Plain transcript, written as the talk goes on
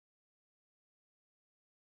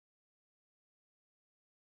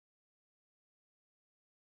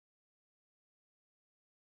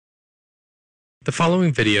The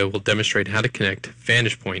following video will demonstrate how to connect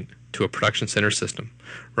VantagePoint to a Production Center system,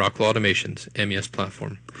 Rockwell Automation's MES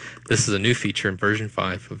platform. This is a new feature in version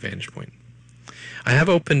 5 of VantagePoint. I have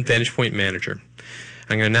opened VantagePoint Manager.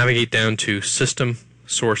 I'm going to navigate down to System,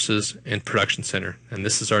 Sources, and Production Center, and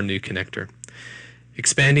this is our new connector.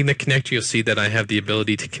 Expanding the connector, you'll see that I have the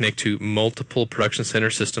ability to connect to multiple Production Center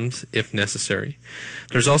systems if necessary.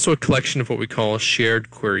 There's also a collection of what we call shared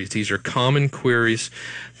queries. These are common queries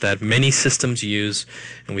that many systems use,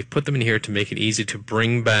 and we've put them in here to make it easy to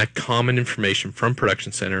bring back common information from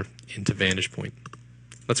Production Center into VantagePoint.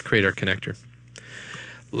 Let's create our connector.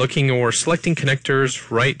 Looking or selecting connectors,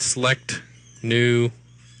 right select new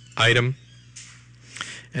item,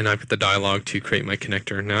 and I put the dialog to create my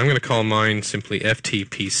connector. Now I'm going to call mine simply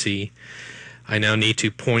FTPC. I now need to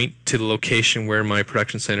point to the location where my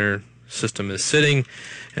Production Center system is sitting.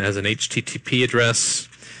 It has an HTTP address,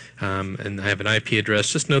 and I have an IP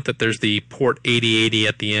address. Just note that there's the port 8080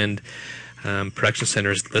 at the end. Production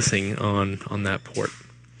Center is listening on that port.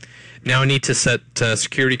 Now I need to set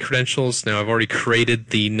security credentials. Now I've already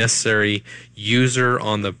created the necessary user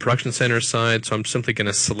on the Production Center side, so I'm simply going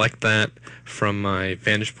to select that from my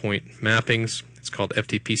VantagePoint mappings. It's called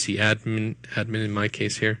FTPC admin in my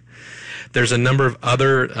case here. There's a number of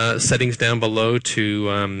other settings down below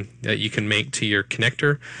that you can make to your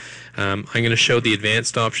connector. I'm going to show the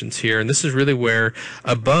advanced options here, and this is really where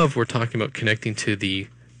above we're talking about connecting to the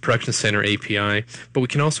Production Center API, but we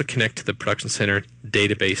can also connect to the Production Center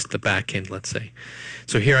database, the backend, let's say.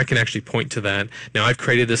 So here I can actually point to that. Now I've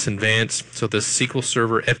created this in Vance, so this SQL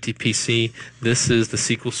Server FTPC, this is the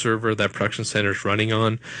SQL Server that Production Center is running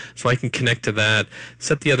on. So I can connect to that,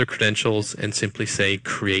 set the other credentials, and simply say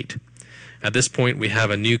create. At this point we have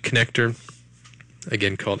a new connector,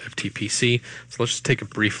 again called FTPC. So let's just take a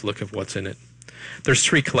brief look of what's in it. There's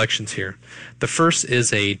three collections here. The first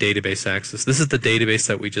is a database access. This is the database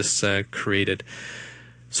that we just created.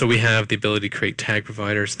 So we have the ability to create tag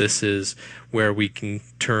providers. This is where we can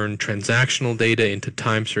turn transactional data into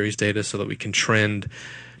time series data so that we can trend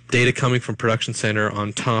data coming from Production Center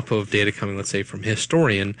on top of data coming, let's say, from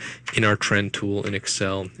Historian in our trend tool in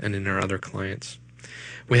Excel and in our other clients.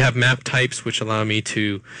 We have map types, which allow me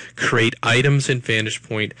to create items in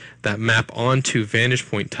VantagePoint that map onto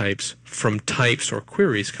VantagePoint types from types or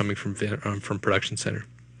queries coming from Production Center.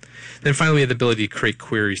 Then finally, we have the ability to create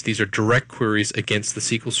queries. These are direct queries against the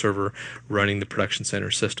SQL Server running the Production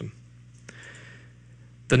Center system.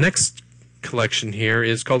 The next collection here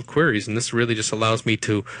is called queries, and this really just allows me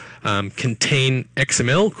to contain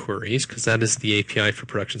XML queries, because that is the API for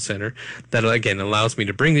Production Center. That again allows me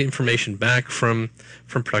to bring the information back from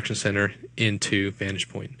Production Center into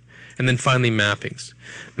VantagePoint. And then finally, mappings.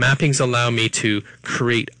 Mappings allow me to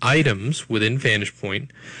create items within VantagePoint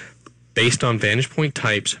based on VantagePoint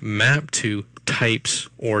types, map to types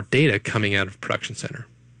or data coming out of Production Center.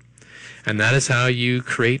 And that is how you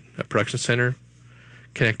create a Production Center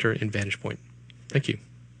connector in VantagePoint. Thank you.